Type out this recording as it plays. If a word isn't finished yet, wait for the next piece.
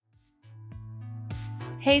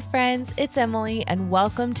Hey friends, it's Emily and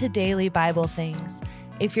welcome to Daily Bible Things.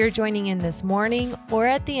 If you're joining in this morning or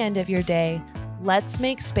at the end of your day, let's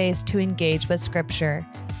make space to engage with Scripture.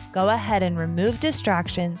 Go ahead and remove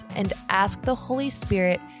distractions and ask the Holy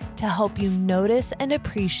Spirit to help you notice and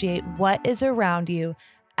appreciate what is around you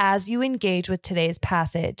as you engage with today's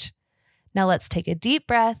passage. Now let's take a deep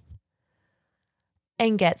breath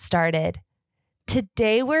and get started.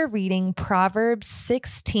 Today we're reading Proverbs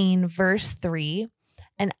 16, verse 3.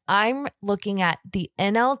 And I'm looking at the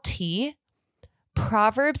NLT.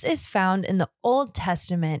 Proverbs is found in the Old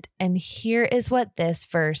Testament, and here is what this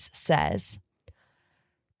verse says.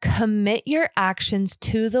 Commit your actions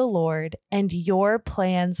to the Lord, and your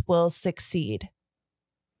plans will succeed.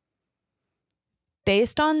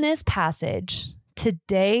 Based on this passage,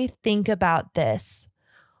 today think about this.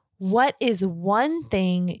 What is one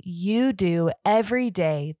thing you do every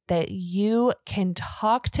day that you can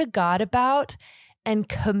talk to God about and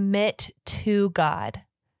commit to God?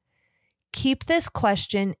 Keep this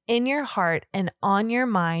question in your heart and on your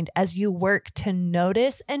mind as you work to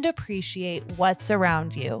notice and appreciate what's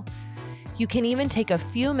around you. You can even take a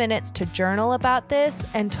few minutes to journal about this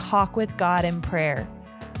and talk with God in prayer.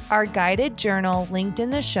 Our guided journal linked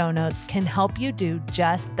in the show notes can help you do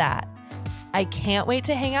just that. I can't wait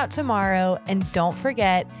to hang out tomorrow, and don't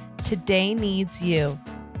forget, today needs you.